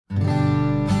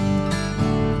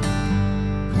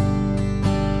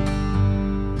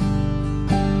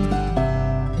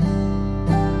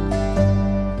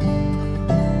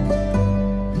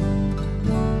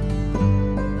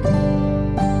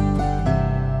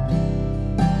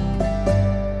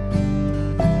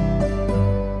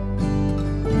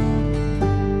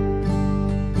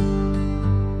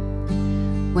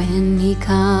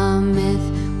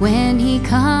when he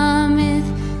cometh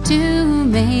to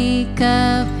make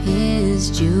up his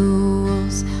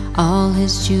jewels, all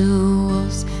his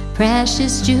jewels,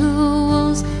 precious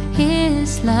jewels,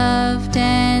 his loved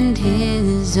and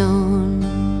his own.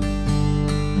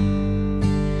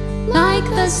 Like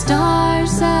the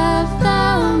stars of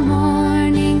the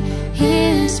morning,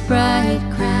 his bright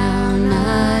crown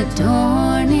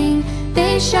adorning,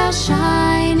 they shall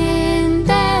shine in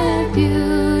their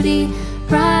beauty,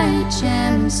 bright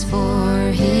gems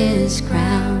for his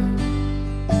crown.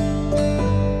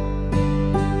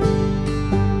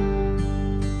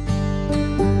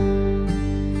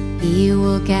 He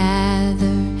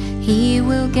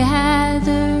will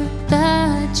gather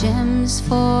the gems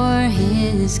for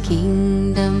his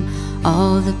kingdom,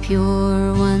 all the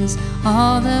pure ones,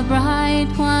 all the bright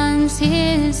ones,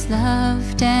 his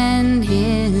loved and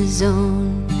his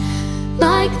own.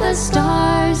 Like the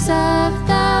stars of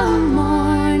the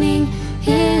morning,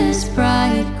 his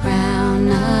bright crown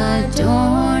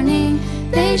adorning,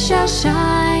 they shall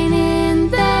shine in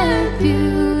their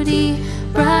beauty,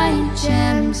 bright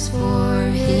gems for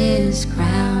his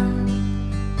crown.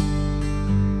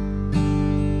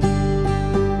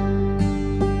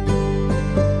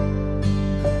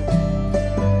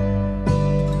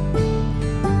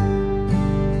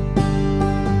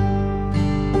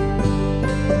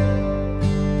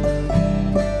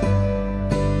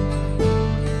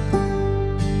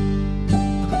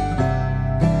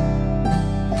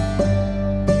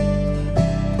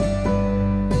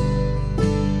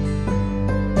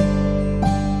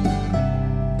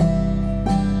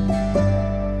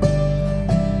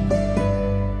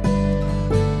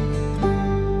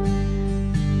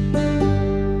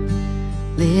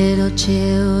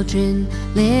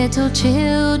 Little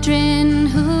children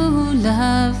who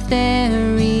love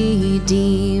their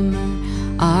Redeemer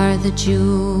are the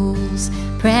jewels,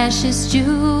 precious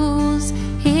jewels,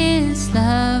 his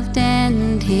loved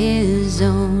and his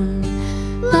own.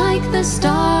 Like the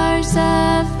stars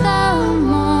of the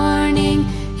morning,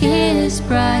 his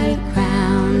bright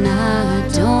crown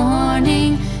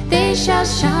adorning, they shall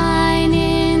shine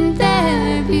in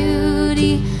their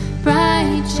beauty,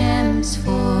 bright gems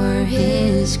for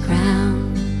his crown.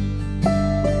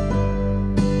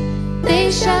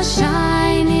 They shall shine